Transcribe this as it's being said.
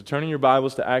Turning your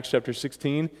Bibles to Acts chapter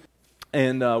 16,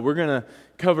 and we're going to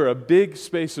cover a big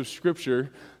space of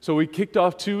Scripture. So we kicked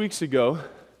off 2 weeks ago.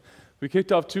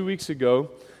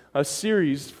 A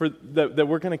series that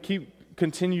we're going to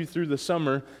continue through the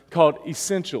summer called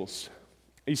Essentials.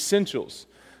 Essentials,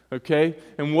 okay?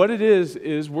 And what it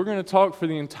is we're going to talk for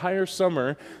the entire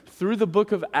summer through the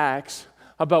book of Acts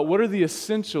about what are the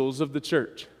essentials of the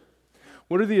church.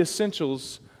 What are the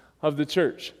essentials of the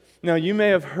church? Now, you may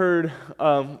have heard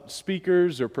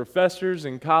speakers or professors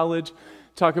in college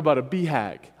talk about a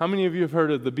BHAG. How many of you have heard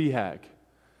of the BHAG?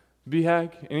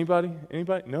 BHAG? Anybody?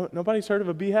 No, nobody's heard of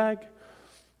a BHAG?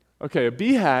 Okay, a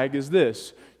BHAG is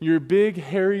this: your big,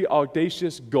 hairy,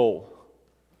 audacious goal.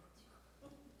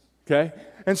 Okay?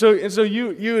 And so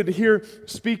you would hear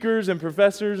speakers and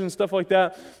professors and stuff like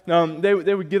that.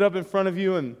 They would get up in front of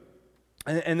you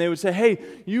and they would say, hey,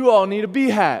 you all need a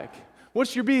BHAG.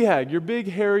 What's your BHAG? Your big,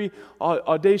 hairy,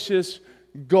 audacious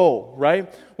goal,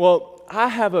 right? Well, I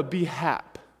have a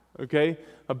BHAP, okay?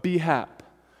 A BHAP,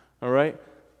 all right?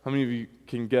 How many of you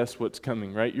can guess what's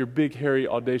coming, right? Your big, hairy,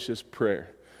 audacious prayer,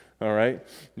 all right?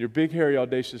 Your big, hairy,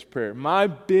 audacious prayer. My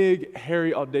big,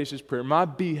 hairy, audacious prayer, my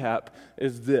BHAP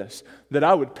is this: that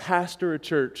I would pastor a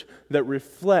church that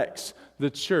reflects the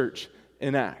church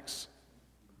in Acts.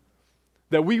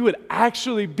 That we would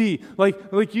actually be,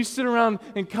 like you sit around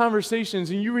in conversations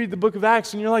and you read the book of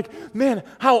Acts and you're like, man,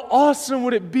 how awesome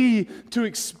would it be to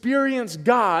experience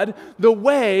God the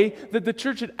way that the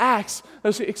church at Acts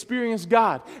has experienced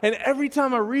God. And every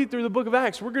time I read through the book of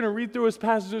Acts, we're going to read through this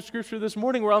passage of Scripture this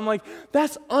morning where I'm like,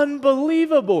 that's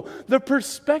unbelievable. The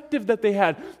perspective that they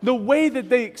had, the way that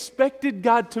they expected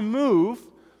God to move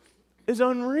is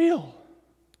unreal.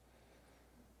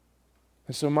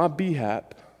 And so my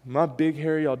BHAP, my big,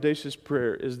 hairy, audacious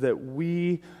prayer is that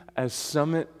we as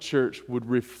Summit Church would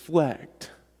reflect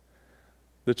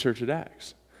the church at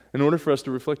Acts. In order for us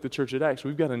to reflect the church at Acts,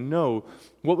 we've got to know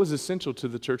what was essential to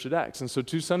the church at Acts. And so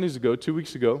 2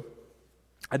 weeks ago,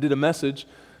 I did a message.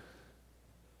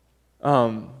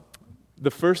 The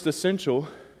first essential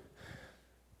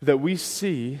that we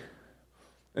see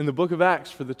in the book of Acts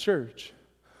for the church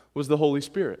was the Holy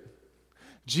Spirit.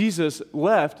 Jesus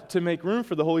left to make room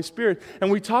for the Holy Spirit.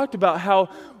 And we talked about how,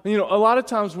 a lot of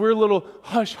times we're a little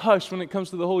hush-hush when it comes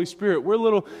to the Holy Spirit. We're a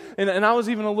little, and I was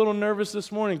even a little nervous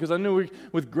this morning because I knew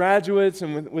with graduates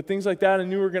and with things like that, I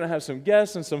knew we were going to have some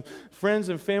guests and some friends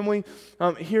and family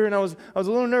here. And I was a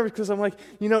little nervous because I'm like,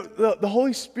 the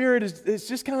Holy Spirit is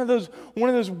just kind of one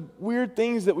of those weird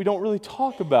things that we don't really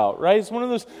talk about, right? It's one of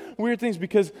those weird things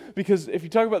because if you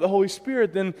talk about the Holy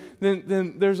Spirit, then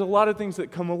there's a lot of things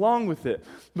that come along with it.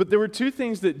 But there were 2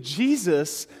 things that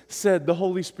Jesus said the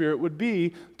Holy Spirit would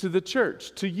be to the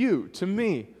church, to you, to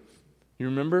me. You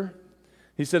remember?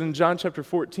 He said in John chapter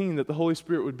 14 that the Holy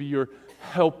Spirit would be your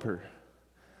helper.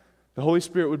 The Holy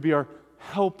Spirit would be our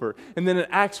helper. And then in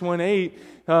Acts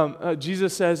 1:8,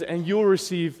 Jesus says, and you'll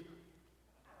receive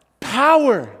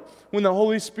power when the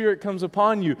Holy Spirit comes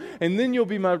upon you. And then you'll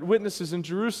be my witnesses in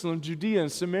Jerusalem, Judea,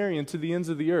 and Samaria, and to the ends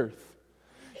of the earth.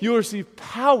 You'll receive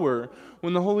power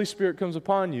when the Holy Spirit comes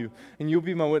upon you, and you'll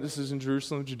be my witnesses in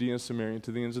Jerusalem, Judea, and Samaria, and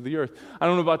to the ends of the earth. I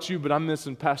don't know about you, but I'm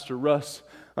missing Pastor Russ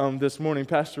this morning.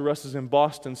 Pastor Russ is in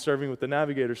Boston serving with the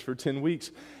Navigators for 10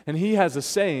 weeks, and he has a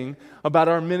saying about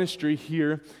our ministry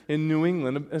here in New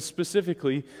England,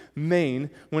 specifically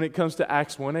Maine, when it comes to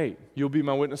Acts 1:8. You'll be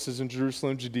my witnesses in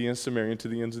Jerusalem, Judea, and Samaria, and to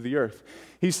the ends of the earth.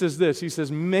 He says this, he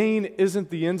says, Maine isn't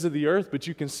the ends of the earth, but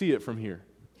you can see it from here.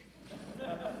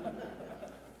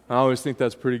 I always think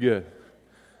that's pretty good.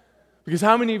 Because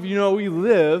how many of you know we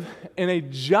live in a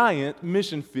giant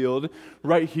mission field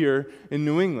right here in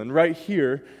New England, right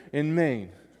here in Maine?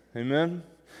 Amen?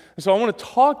 And so I want to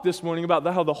talk this morning about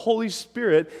how the Holy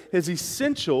Spirit is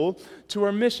essential to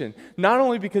our mission. Not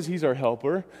only because He's our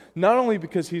helper, not only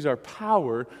because He's our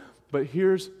power, but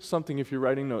here's something, if you're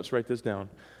writing notes, write this down.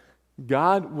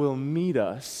 God will meet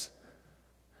us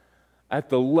at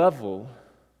the level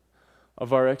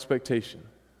of our expectation.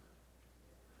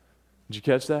 Did you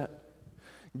catch that?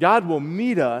 God will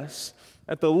meet us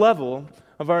at the level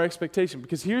of our expectation.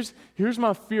 Because here's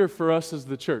my fear for us as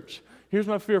the church. Here's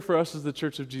my fear for us as the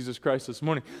Church of Jesus Christ this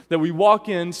morning. That we walk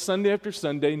in Sunday after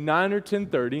Sunday, 9 or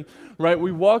 10:30, right?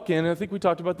 We walk in, and I think we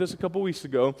talked about this a couple weeks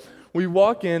ago. We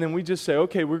walk in and we just say,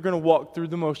 okay, we're going to walk through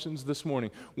the motions this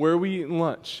morning. Where are we eating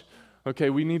lunch? Okay,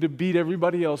 we need to beat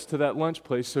everybody else to that lunch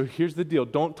place. So here's the deal.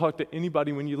 Don't talk to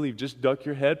anybody when you leave. Just duck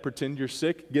your head, pretend you're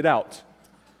sick, get out.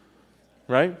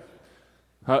 Right?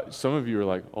 Some of you are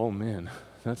like, oh man,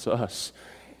 that's us.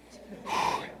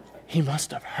 He must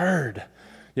have heard.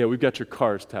 Yeah, we've got your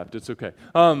cars tapped. It's okay.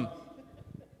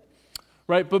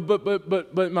 right?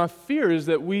 But my fear is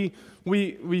that we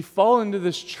fall into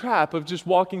this trap of just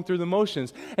walking through the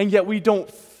motions, and yet we don't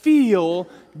feel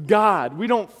God. We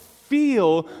don't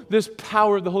feel this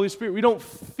power of the Holy Spirit. We don't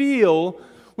feel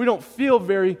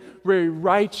very, very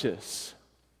righteous.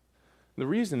 The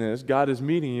reason is God is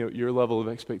meeting you at your level of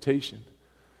expectation.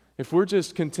 If we're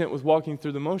just content with walking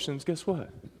through the motions, guess what?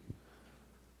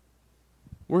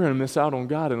 We're going to miss out on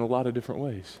God in a lot of different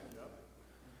ways.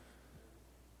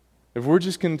 If we're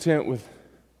just content with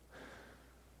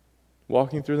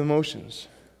walking through the motions,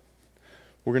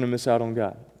 we're going to miss out on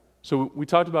God. So we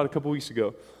talked about a couple weeks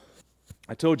ago.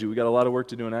 I told you we got a lot of work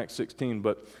to do in Acts 16,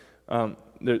 but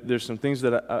there's some things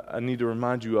that I need to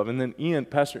remind you of. And then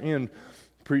Pastor Ian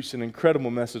preached an incredible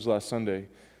message last Sunday.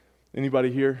 Anybody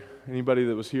here? Anybody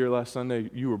that was here last Sunday?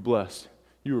 You were blessed.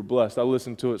 You were blessed. I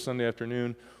listened to it Sunday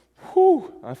afternoon.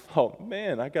 Whew! I thought,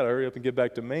 man, I got to hurry up and get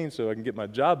back to Maine so I can get my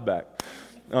job back.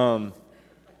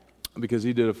 Because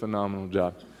he did a phenomenal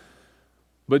job.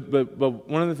 But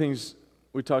one of the things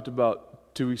we talked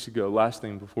about 2 weeks ago, last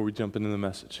thing before we jump into the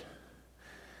message,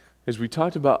 is we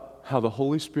talked about how the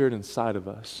Holy Spirit inside of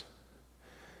us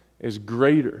is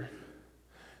greater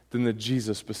than the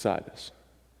Jesus beside us.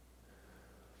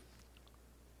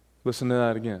 Listen to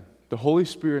that again. The Holy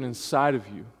Spirit inside of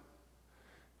you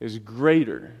is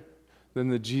greater than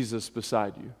the Jesus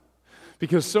beside you.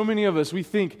 Because so many of us, we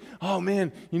think, oh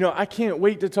man, I can't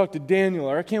wait to talk to Daniel,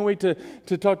 or I can't wait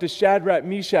to talk to Shadrach,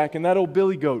 Meshach, and that old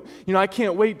billy goat. I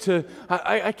can't wait to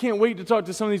talk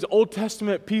to some of these Old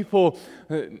Testament people.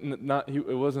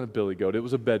 It wasn't a billy goat, it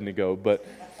was a Abednego, but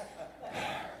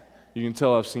you can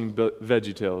tell I've seen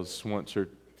VeggieTales once or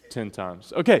 10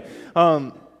 times. Okay,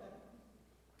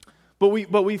 But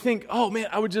we think, oh man,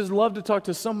 I would just love to talk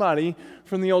to somebody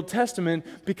from the Old Testament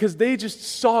because they just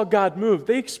saw God move.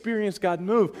 They experienced God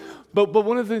move. But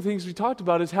one of the things we talked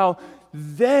about is how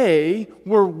they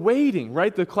were waiting,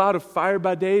 right? The cloud of fire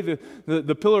by day,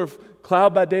 the pillar of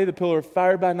cloud by day, the pillar of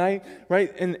fire by night,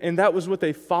 right? And that was what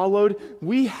they followed.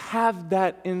 We have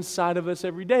that inside of us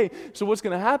every day. So what's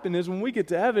going to happen is when we get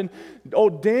to heaven,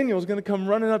 old Daniel's going to come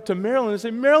running up to Marilyn and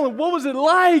say, Marilyn, what was it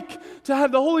like to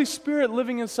have the Holy Spirit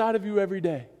living inside of you every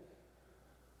day?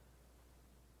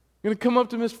 You're going to come up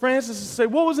to Miss Francis and say,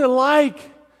 what was it like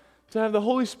to have the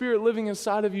Holy Spirit living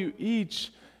inside of you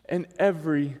each and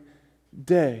every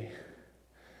day?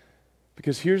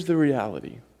 Because here's the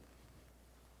reality.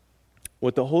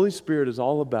 What the Holy Spirit is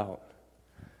all about,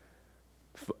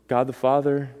 God the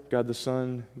Father, God the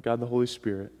Son, God the Holy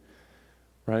Spirit,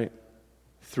 right?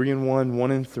 3 in 1,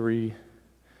 1 in 3.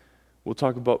 We'll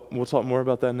talk more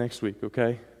about that next week,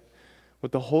 okay?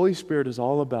 What the Holy Spirit is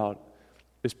all about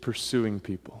is pursuing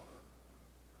people.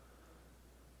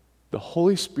 The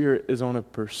Holy Spirit is on a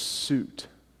pursuit,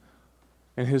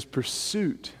 and his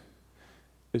pursuit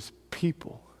is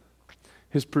people.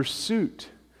 His pursuit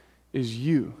is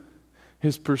you.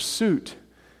 His pursuit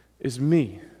is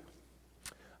me.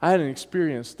 I had an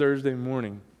experience Thursday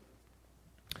morning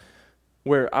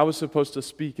where I was supposed to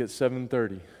speak at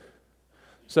 7:30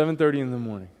 in the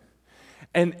morning.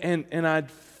 And I'd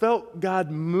felt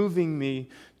God moving me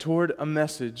toward a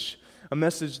message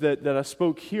that I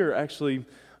spoke here actually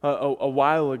a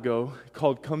while ago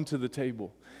called Come to the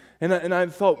Table. And I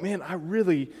thought, man, I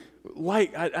really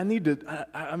I need to,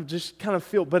 I'm just kind of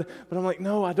feel, but I'm like,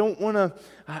 no, I don't want to,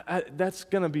 that's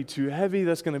going to be too heavy,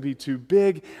 that's going to be too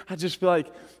big. I just feel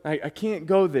like I can't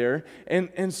go there.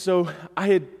 And so I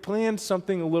had planned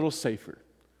something a little safer.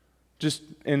 Just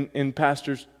in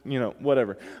pastors,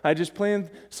 whatever. I just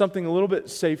planned something a little bit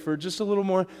safer, just a little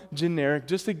more generic,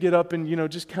 just to get up and,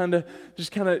 just kind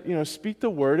of, speak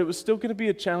the word. It was still going to be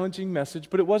a challenging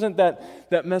message, but it wasn't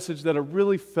that message that I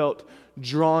really felt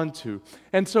drawn to.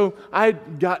 And so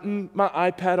I'd gotten my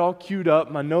iPad all queued up.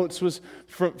 My notes was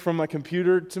from my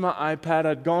computer to my iPad.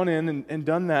 I'd gone in and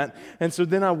done that. And so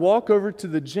then I walk over to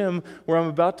the gym where I'm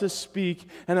about to speak,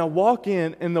 and I walk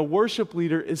in, and the worship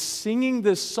leader is singing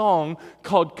this song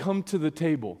called Come to the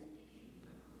Table.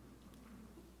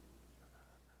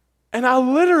 And I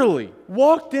literally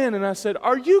walked in and I said,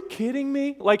 are you kidding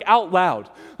me? Like out loud.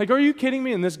 Like, are you kidding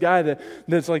me? And this guy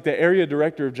that's like the area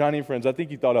director of Johnny and Friends, I think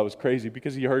he thought I was crazy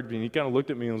because he heard me and he kind of looked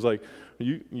at me and was like,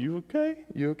 you okay?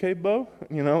 You okay, Bo?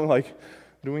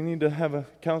 Do we need to have a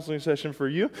counseling session for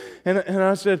you? And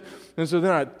I said, and so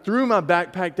then I threw my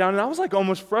backpack down, and I was like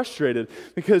almost frustrated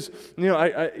because,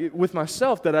 I with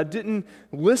myself that I didn't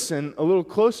listen a little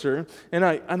closer, and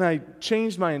I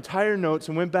changed my entire notes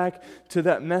and went back to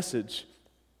that message.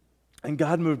 And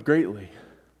God moved greatly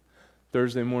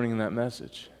Thursday morning in that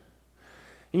message.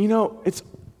 And it's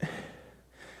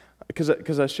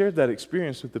because I shared that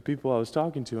experience with the people I was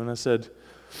talking to, and I said,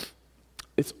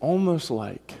 it's almost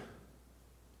like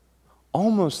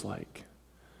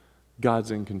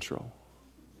God's in control.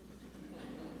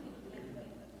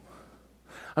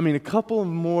 I mean, a couple of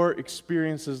more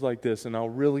experiences like this, and I'll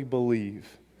really believe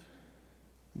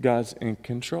God's in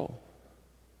control.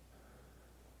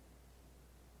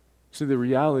 See, the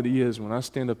reality is when I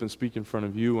stand up and speak in front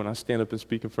of you, when I stand up and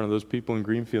speak in front of those people in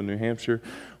Greenfield, New Hampshire,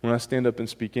 when I stand up and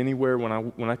speak anywhere, when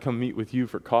I come meet with you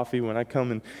for coffee, when I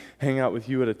come and hang out with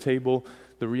you at a table,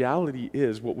 the reality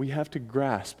is what we have to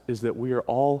grasp is that we are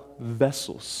all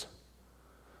vessels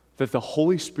that the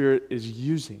Holy Spirit is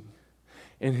using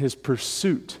in His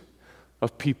pursuit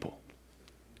of people.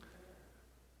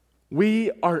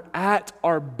 We are at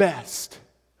our best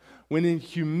when in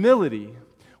humility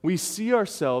we see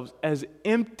ourselves as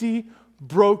empty,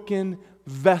 broken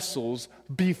vessels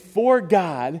before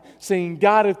God, saying,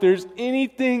 God, if there's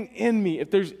anything in me,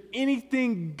 if there's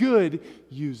anything good,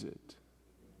 use it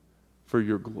for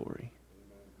your glory.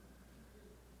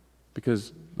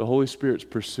 Because the Holy Spirit's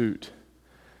pursuit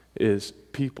is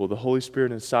people. The Holy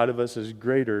Spirit inside of us is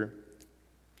greater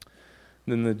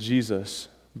than the Jesus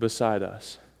beside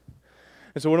us.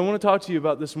 And so what I want to talk to you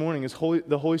about this morning is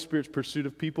the Holy Spirit's pursuit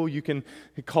of people. You can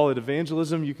call it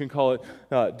evangelism. You can call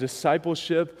it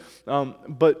discipleship.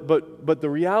 But the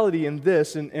reality in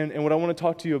this, and what I want to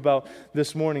talk to you about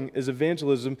this morning is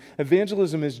evangelism.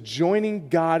 Evangelism is joining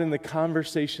God in the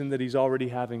conversation that He's already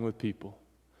having with people.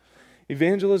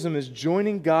 Evangelism is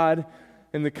joining God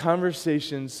in the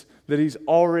conversations that He's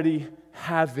already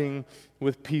having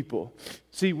with people.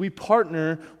 See, we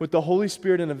partner with the Holy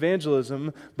Spirit in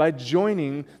evangelism by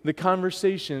joining the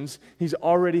conversations He's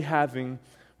already having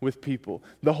with people.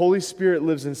 The Holy Spirit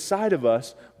lives inside of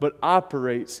us, but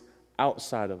operates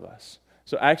outside of us.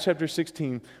 So Acts chapter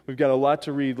 16, we've got a lot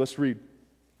to read. Let's read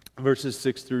verses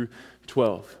 6 through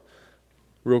 12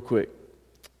 real quick.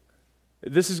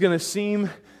 This is going to seem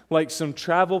like some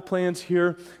travel plans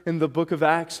here in the book of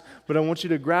Acts, but I want you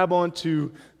to grab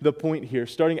onto the point here.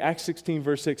 Starting Acts 16,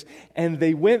 verse 6. And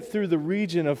they went through the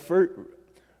region of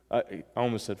I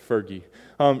almost said Phrygia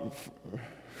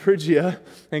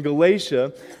and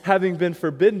Galatia, having been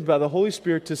forbidden by the Holy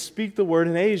Spirit to speak the word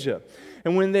in Asia.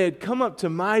 And when they had come up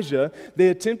to Mysia, they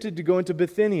attempted to go into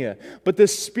Bithynia. But the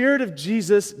Spirit of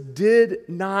Jesus did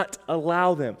not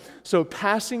allow them. So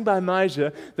passing by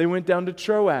Mysia, they went down to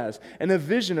Troas. And a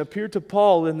vision appeared to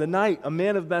Paul in the night. A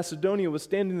man of Macedonia was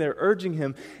standing there urging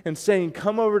him and saying,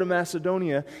 come over to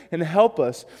Macedonia and help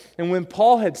us. And when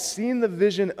Paul had seen the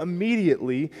vision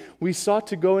immediately, we sought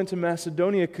to go into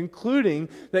Macedonia, concluding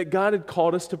that God had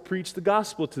called us to preach the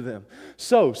gospel to them.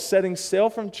 So, setting sail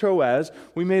from Troas,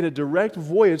 we made a direct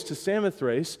voyage to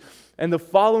Samothrace, and the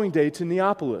following day to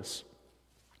Neapolis.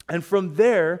 And from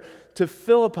there to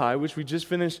Philippi, which we just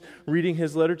finished reading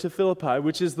his letter to Philippi,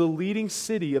 which is the leading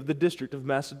city of the district of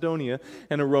Macedonia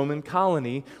and a Roman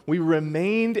colony. We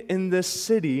remained in this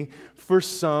city for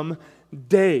some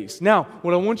days. Now,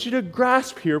 what I want you to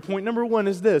grasp here, point number one,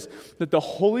 is this, that the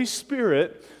Holy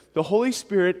Spirit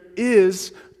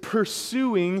is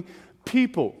pursuing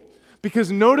people.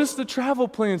 Because notice the travel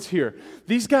plans here.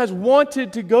 These guys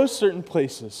wanted to go certain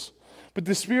places, but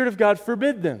the Spirit of God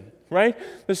forbid them, right?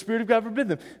 The Spirit of God forbid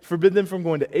them. Forbid them from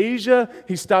going to Asia.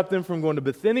 He stopped them from going to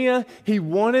Bithynia. He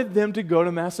wanted them to go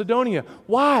to Macedonia.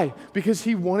 Why? Because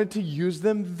He wanted to use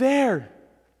them there.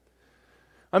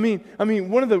 I mean,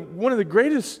 one of the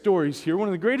greatest stories here, one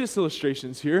of the greatest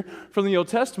illustrations here from the Old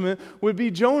Testament would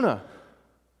be Jonah,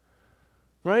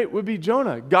 right? Would be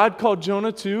Jonah. God called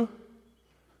Jonah to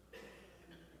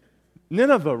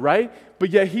Nineveh, right? But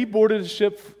yet he boarded a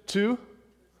ship to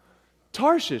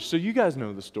Tarshish. So you guys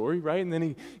know the story, right? And then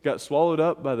he got swallowed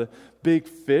up by the big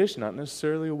fish, not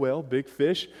necessarily a whale, big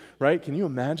fish, right? Can you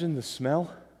imagine the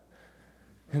smell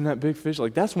in that big fish?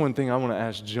 Like, that's one thing I want to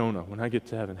ask Jonah when I get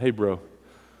to heaven. Hey, bro,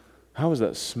 how was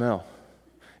that smell?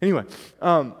 Anyway,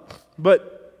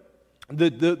 but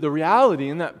the reality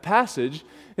in that passage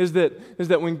is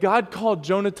that when God called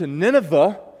Jonah to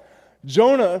Nineveh,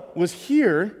 Jonah was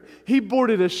here. He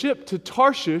boarded a ship to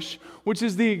Tarshish, which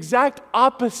is the exact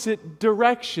opposite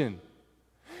direction.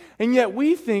 And yet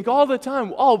we think all the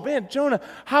time, oh man, Jonah,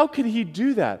 how could he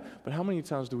do that? But how many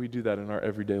times do we do that in our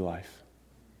everyday life?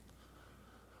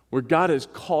 Where God has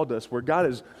called us, where God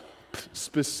has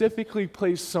specifically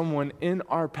placed someone in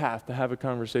our path to have a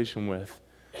conversation with,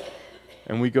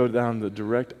 and we go down the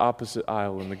direct opposite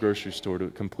aisle in the grocery store to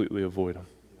completely avoid them.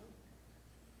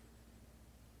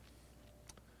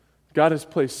 God has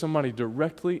placed somebody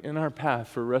directly in our path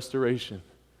for restoration.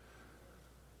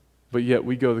 But yet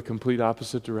we go the complete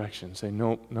opposite direction. Say,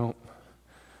 nope,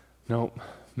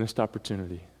 missed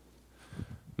opportunity.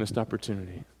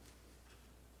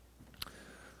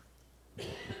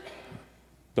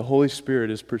 The Holy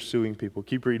Spirit is pursuing people.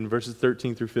 Keep reading. Verses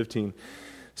 13 through 15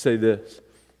 say this.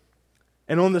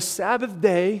 And on the Sabbath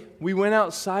day, we went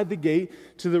outside the gate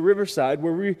to the riverside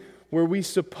where we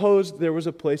supposed there was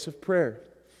a place of prayer.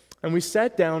 And we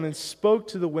sat down and spoke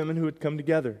to the women who had come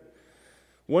together.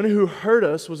 One who heard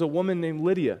us was a woman named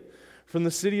Lydia from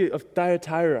the city of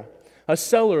Thyatira, a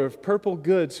seller of purple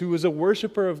goods who was a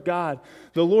worshiper of God.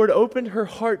 The Lord opened her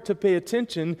heart to pay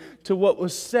attention to what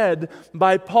was said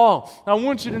by Paul. I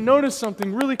want you to notice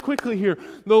something really quickly here.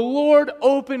 The Lord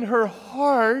opened her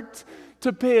heart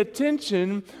to pay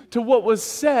attention to what was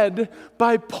said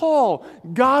by Paul.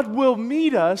 God will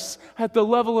meet us at the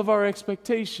level of our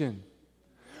expectation.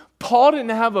 Paul didn't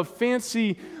have a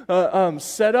fancy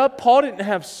setup. Paul didn't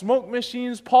have smoke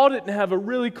machines. Paul didn't have a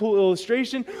really cool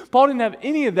illustration. Paul didn't have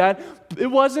any of that. It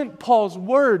wasn't Paul's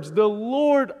words. The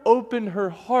Lord opened her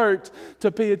heart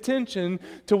to pay attention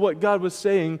to what God was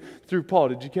saying through Paul.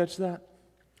 Did you catch that?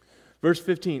 Verse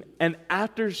 15, and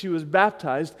after she was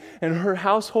baptized, and her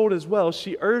household as well,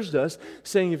 she urged us,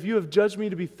 saying, if you have judged me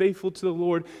to be faithful to the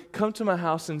Lord, come to my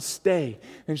house and stay.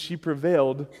 And she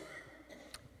prevailed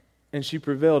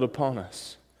upon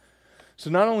us.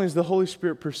 So not only is the Holy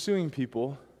Spirit pursuing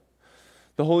people,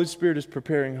 the Holy Spirit is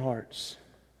preparing hearts.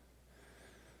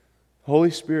 The Holy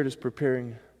Spirit is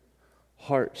preparing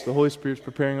hearts. The Holy Spirit is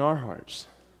preparing our hearts.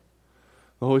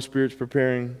 The Holy Spirit is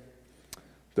preparing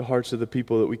the hearts of the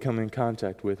people that we come in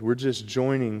contact with. We're just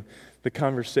joining the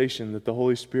conversation that the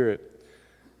Holy Spirit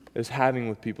is having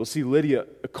with people. See, Lydia,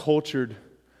 a cultured,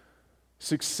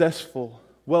 successful,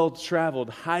 well-traveled,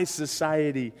 high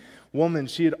society woman,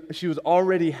 she was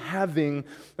already having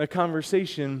a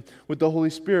conversation with the Holy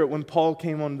Spirit when Paul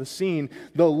came on the scene.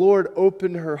 The Lord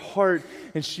opened her heart,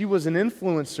 and she was an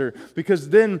influencer, because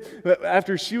then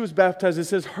after she was baptized, it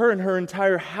says her and her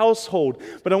entire household.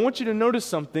 But I want you to notice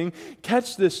something.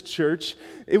 Catch this, church.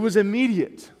 It was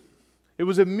immediate. It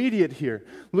was immediate here.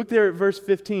 Look there at verse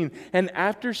 15. And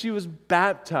after she was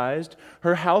baptized,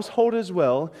 her household as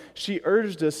well, she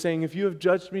urged us, saying, if you have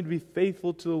judged me to be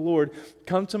faithful to the Lord,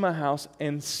 come to my house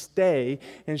and stay.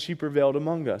 And she prevailed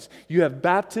among us. You have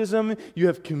baptism, you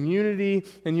have community,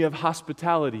 and you have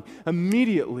hospitality.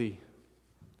 Immediately.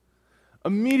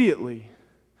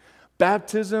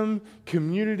 Baptism,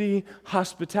 community,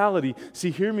 hospitality.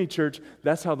 See, hear me, church.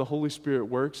 That's how the Holy Spirit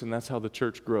works, and that's how the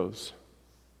church grows.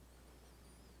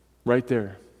 Right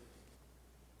there.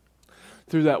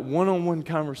 Through that one-on-one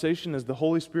conversation, as the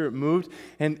Holy Spirit moved,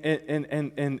 and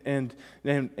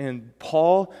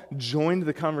Paul joined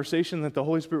the conversation that the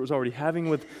Holy Spirit was already having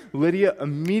with Lydia,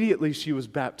 immediately she was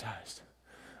baptized.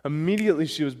 Immediately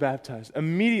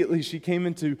she came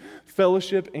into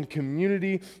fellowship and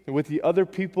community with the other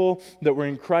people that were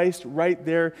in Christ right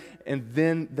there, and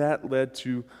then that led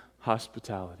to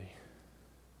hospitality.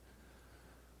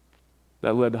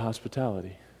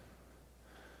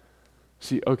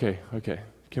 See, okay,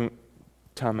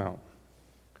 time out.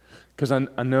 Because I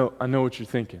know what you're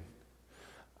thinking.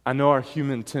 I know our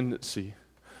human tendency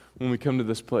when we come to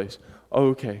this place. Oh,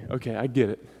 okay, I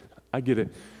get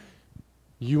it.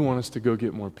 You want us to go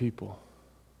get more people.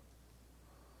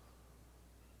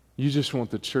 You just want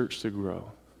the church to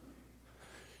grow.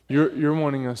 You're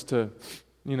wanting us to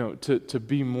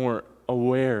be more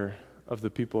aware of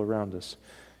the people around us.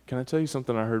 Can I tell you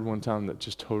something I heard one time that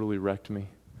just totally wrecked me?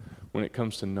 When it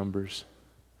comes to numbers.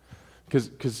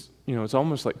 Because it's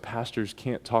almost like pastors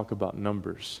can't talk about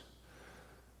numbers,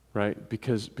 right?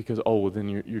 Because then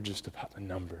you're just about the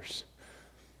numbers.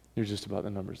 You're just about the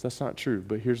numbers. That's not true,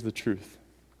 but here's the truth.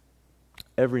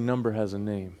 Every number has a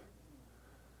name.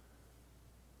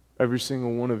 Every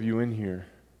single one of you in here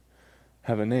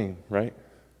have a name, right?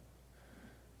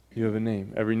 You have a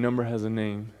name. Every number has a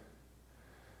name.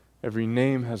 Every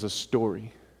name has a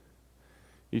story.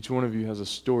 Each one of you has a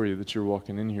story that you're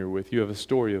walking in here with. You have a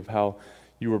story of how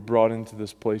you were brought into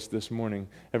this place this morning.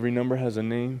 Every number has a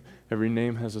name. Every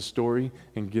name has a story.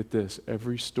 And get this,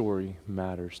 every story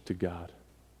matters to God.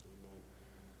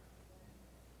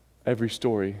 Every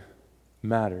story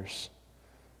matters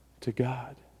to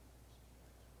God.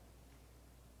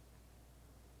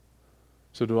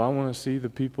 So do I want to see the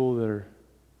people that are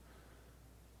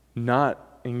not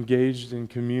engaged in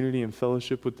community and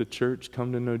fellowship with the church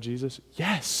come to know Jesus?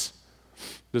 Yes.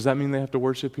 Does that mean they have to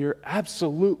worship here?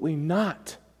 Absolutely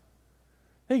not.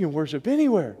 They can worship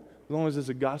anywhere as long as it's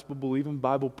a gospel-believing,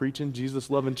 Bible-preaching,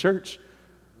 Jesus-loving church.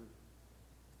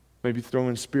 Maybe throw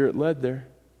in Spirit-led there.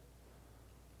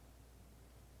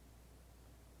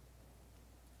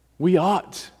 We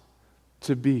ought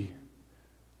to be,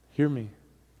 hear me,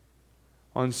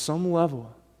 on some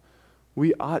level,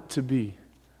 we ought to be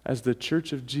as the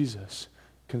church of Jesus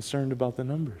concerned about the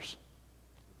numbers?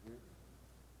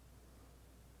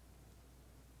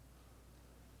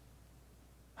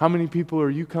 How many people are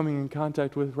you coming in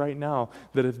contact with right now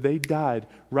that if they died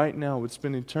right now would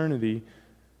spend eternity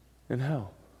in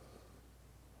hell?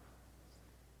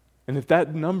 And if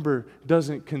that number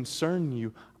doesn't concern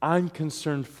you, I'm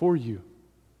concerned for you.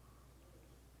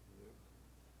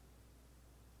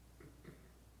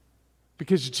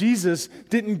 Because Jesus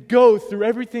didn't go through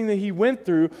everything that he went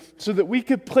through so that we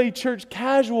could play church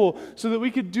casual, so that we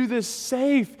could do this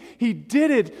safe. He did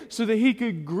it so that he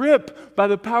could grip by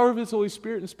the power of his Holy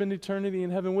Spirit and spend eternity in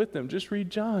heaven with them. Just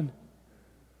read John.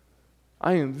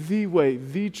 I am the way,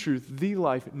 the truth, the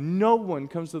life. No one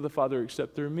comes to the Father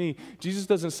except through me. Jesus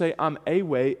doesn't say, I'm a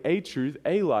way, a truth,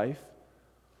 a life.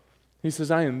 He says,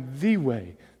 I am the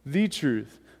way, the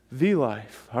truth, the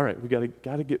life. All right, we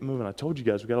gotta get moving. I told you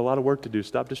guys, we got a lot of work to do.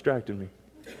 Stop distracting me.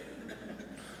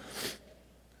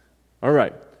 All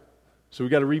right, so we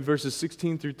got to read verses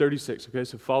 16 through 36, okay?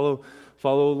 So follow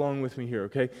along with me here,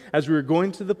 okay? As we were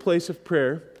going to the place of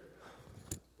prayer,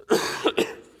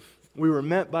 we were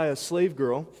met by a slave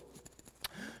girl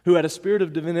who had a spirit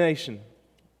of divination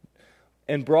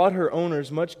and brought her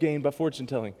owners much gain by fortune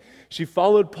telling. She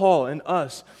followed Paul and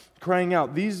us, crying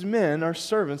out, these men are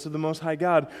servants of the Most High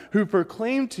God, who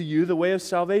proclaim to you the way of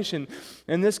salvation.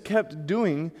 And this kept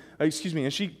doing, and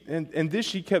this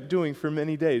she kept doing for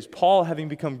many days. Paul, having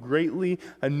become greatly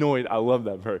annoyed, I love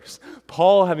that verse.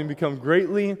 Paul, having become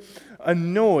greatly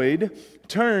annoyed,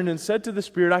 turned and said to the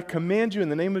spirit, I command you in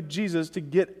the name of Jesus to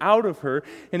get out of her.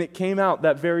 And it came out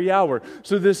that very hour.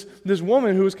 So this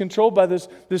woman who was controlled by this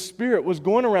spirit was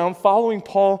going around following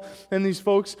Paul and these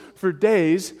folks for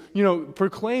days,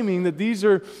 proclaiming that these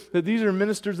are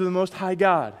ministers of the Most High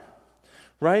God,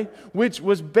 right? Which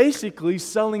was basically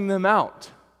selling them out.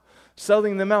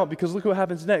 Because look what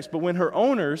happens next. But when her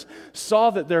owners saw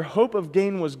that their hope of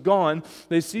gain was gone,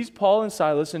 they seized Paul and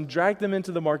Silas and dragged them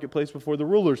into the marketplace before the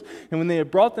rulers. And when they had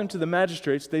brought them to the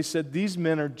magistrates, they said, these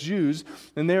men are Jews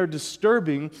and they are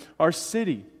disturbing our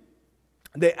city.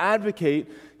 They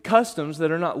advocate customs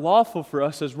that are not lawful for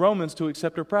us as Romans to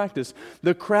accept or practice.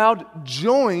 The crowd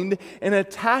joined in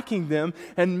attacking them,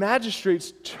 and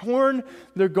magistrates torn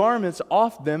their garments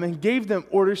off them and gave them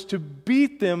orders to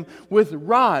beat them with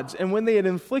rods. And when they had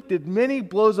inflicted many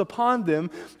blows upon them,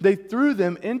 they threw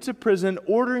them into prison,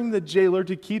 ordering the jailer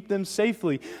to keep them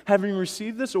safely. Having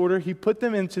received this order, he put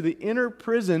them into the inner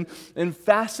prison and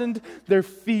fastened their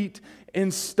feet in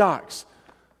stocks.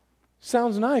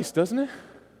 Sounds nice, doesn't it?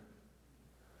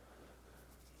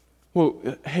 Well,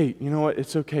 hey, you know what?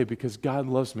 It's okay because God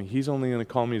loves me. He's only going to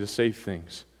call me to safe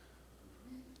things.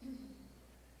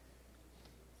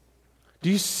 Do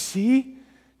you see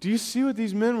what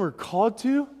these men were called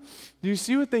to? Do you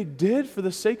see what they did for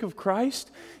the sake of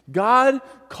Christ? God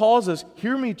calls us,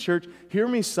 hear me church, hear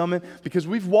me Summit, because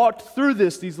we've walked through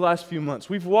this these last few months.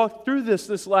 We've walked through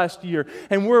this last year,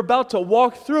 and we're about to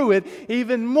walk through it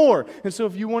even more. And so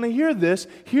if you want to hear this,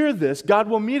 hear this. God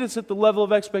will meet us at the level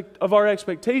of our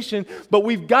expectation, but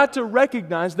we've got to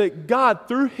recognize that God,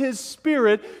 through His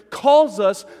Spirit, calls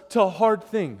us to hard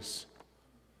things.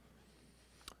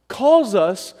 Calls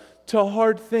us to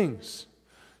hard things.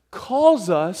 Calls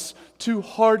us to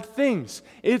hard things.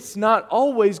 It's not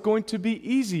always going to be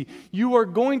easy. You are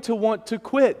going to want to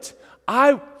quit.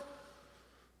 I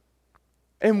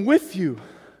am with you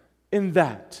in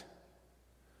that.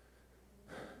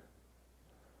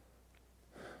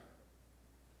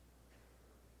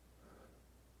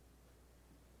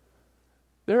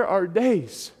 There are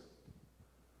days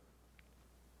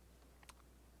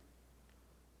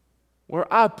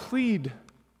where I plead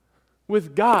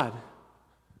with God,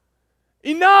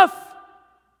 enough!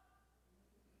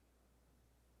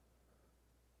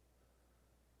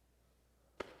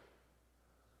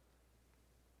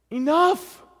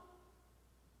 Enough!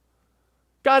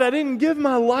 God, I didn't give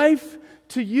my life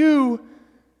to you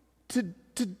to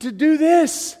do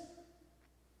this.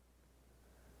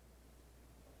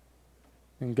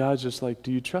 And God's just like,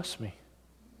 do you trust me?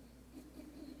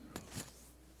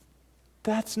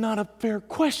 That's not a fair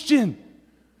question.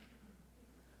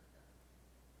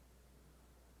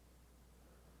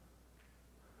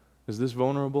 Is this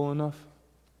vulnerable enough?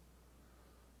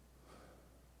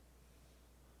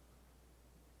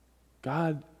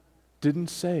 God didn't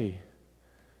say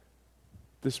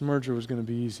this merger was going to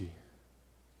be easy.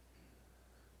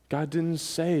 God didn't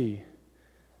say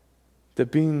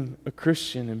that being a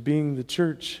Christian and being the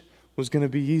church was going to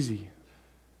be easy.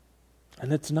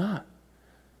 And it's not.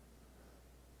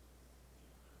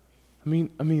 I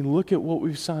mean, look at what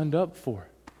we've signed up for.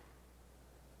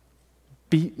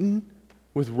 Beaten,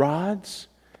 with rods,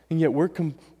 and yet we're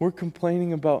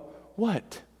complaining about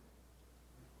what?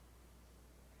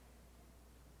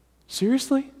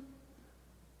 Seriously?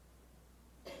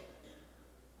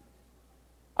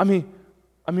 I mean,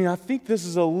 I think this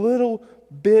is a little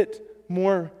bit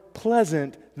more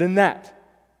pleasant than that.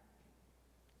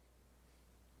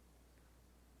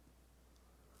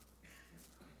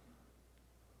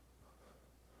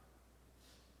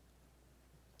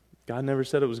 God never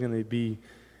said it was going to be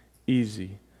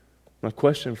easy. My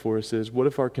question for us is, what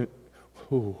if our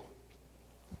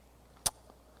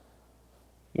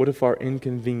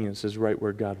inconvenience is right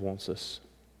where God wants us?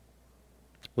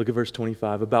 Look at verse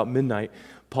 25. About midnight,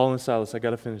 Paul and Silas, I got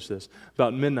to finish this.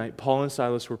 About midnight, Paul and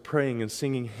Silas were praying and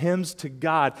singing hymns to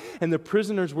God, and the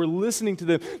prisoners were listening to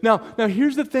them. Now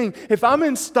here's the thing. If I'm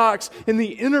in stocks in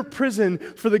the inner prison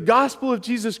for the gospel of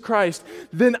Jesus Christ,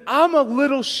 then I'm a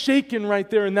little shaken right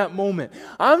there in that moment.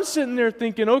 I'm sitting there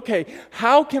thinking, okay,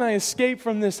 how can I escape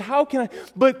from this?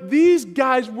 But these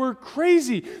guys were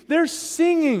crazy. They're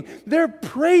singing. They're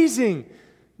praising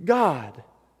God.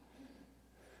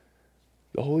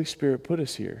 The Holy Spirit put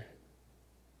us here.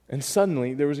 And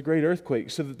suddenly there was a great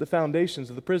earthquake, so that the foundations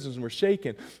of the prisons were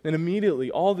shaken. And immediately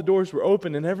all the doors were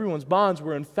opened and everyone's bonds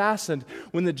were unfastened.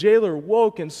 When the jailer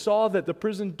woke and saw that the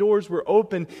prison doors were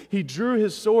open, he drew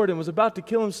his sword and was about to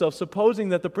kill himself, supposing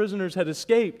that the prisoners had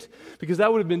escaped, because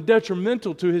that would have been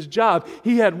detrimental to his job.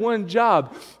 He had one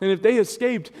job, and if they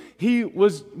escaped, he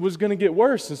was going to get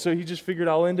worse. And so he just figured,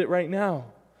 I'll end it right now.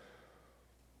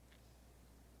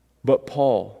 But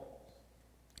Paul,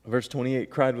 verse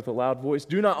 28, cried with a loud voice,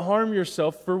 "Do not harm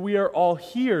yourself, for we are all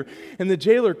here." And the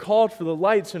jailer called for the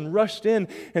lights and rushed in,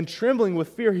 and trembling with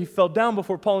fear, he fell down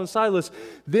before Paul and Silas.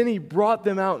 Then he brought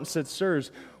them out and said,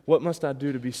 "Sirs, what must I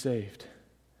do to be saved?"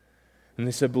 And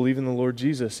they said, "Believe in the Lord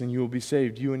Jesus, and you will be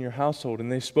saved, you and your household."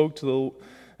 And they spoke the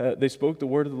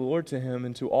word of the Lord to him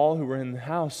and to all who were in the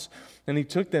house. And he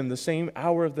took them the same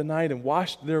hour of the night and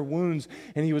washed their wounds,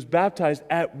 and he was baptized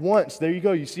at once. There you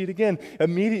go, you see it again.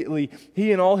 Immediately,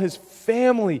 he and all his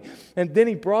family. And then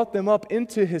he brought them up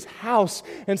into his house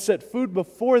and set food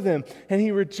before them. And he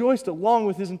rejoiced along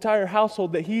with his entire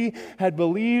household that he had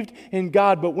believed in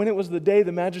God. But when it was the day,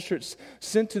 the magistrates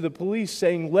sent to the police,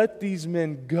 saying, "Let these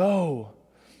men go."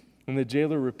 And the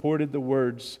jailer reported the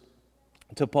words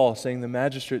to Paul, saying, "The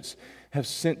magistrates have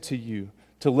sent to you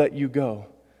to let you go.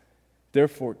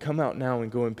 Therefore, come out now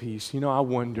and go in peace." I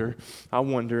wonder,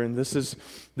 and this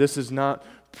is not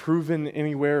proven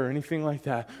anywhere or anything like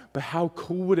that, but how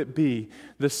cool would it be?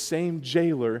 The same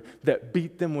jailer that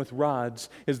beat them with rods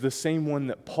is the same one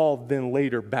that Paul then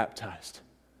later baptized.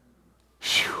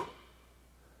 Phew.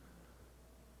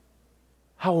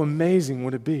 How amazing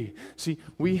would it be? See,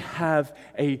 we have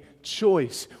a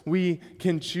choice. We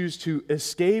can choose to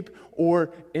escape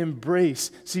or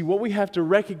embrace. See, what we have to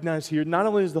recognize here, not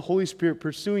only is the Holy Spirit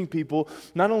pursuing people,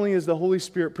 not only is the Holy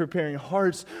Spirit preparing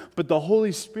hearts, but the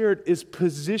Holy Spirit is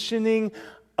positioning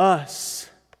us.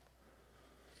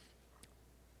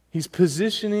 He's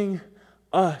positioning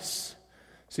us.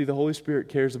 See, the Holy Spirit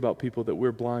cares about people that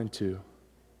we're blind to.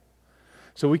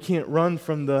 So we can't run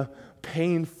from the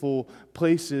painful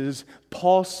places.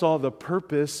 Paul saw the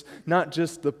purpose, not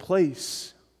just the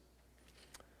place.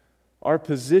 Our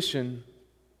position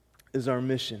is our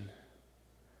mission.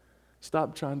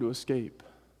 Stop trying to escape.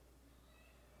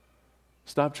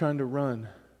 Stop trying to run.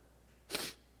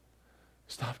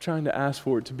 Stop trying to ask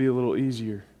for it to be a little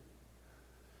easier.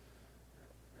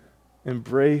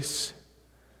 Embrace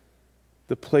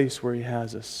the place where He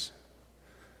has us.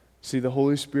 See, the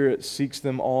Holy Spirit seeks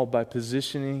them all by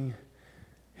positioning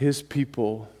His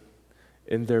people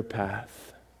in their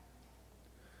path.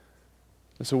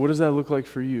 And so what does that look like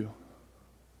for you?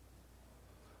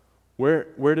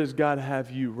 Where does God have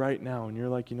you right now? And you're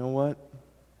like, you know what?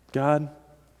 God,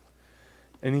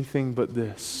 anything but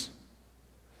this.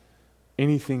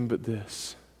 Anything but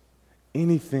this.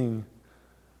 Anything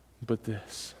but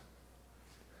this.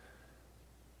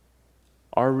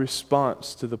 Our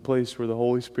response to the place where the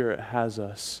Holy Spirit has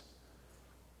us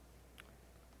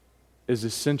is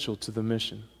essential to the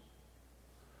mission.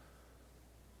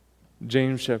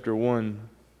 James chapter 1,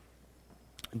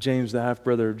 James, the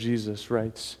half-brother of Jesus,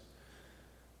 writes,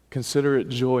 Consider it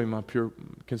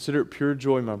pure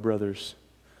joy, my brothers,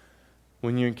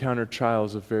 when you encounter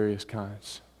trials of various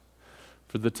kinds.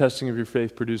 For the testing of your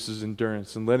faith produces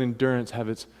endurance, and let endurance have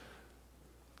its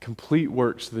complete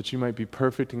work so that you might be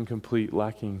perfect and complete,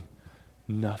 lacking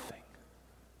nothing.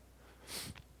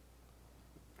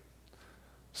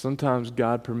 Sometimes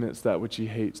God permits that which He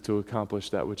hates to accomplish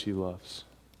that which He loves.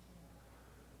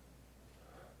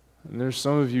 And there's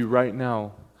some of you right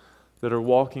now that are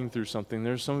walking through something.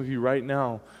 There's some of you right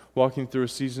now walking through a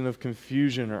season of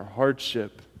confusion or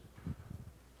hardship.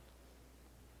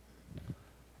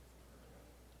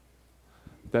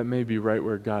 That may be right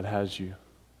where God has you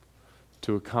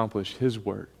to accomplish His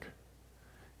work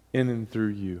in and through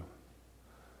you.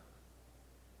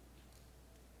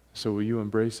 So will you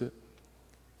embrace it?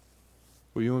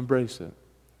 Will you embrace it?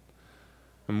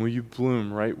 And will you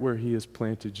bloom right where He has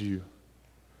planted you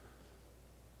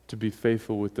to be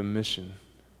faithful with the mission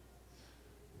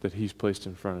that He's placed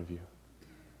in front of you?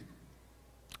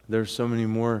 There's so many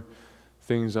more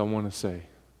things I want to say,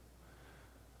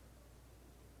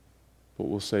 but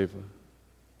we'll save them.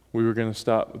 We were going to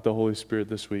stop with the Holy Spirit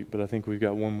this week, but I think we've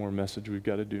got one more message we've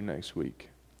got to do next week.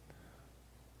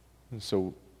 And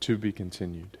so, to be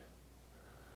continued.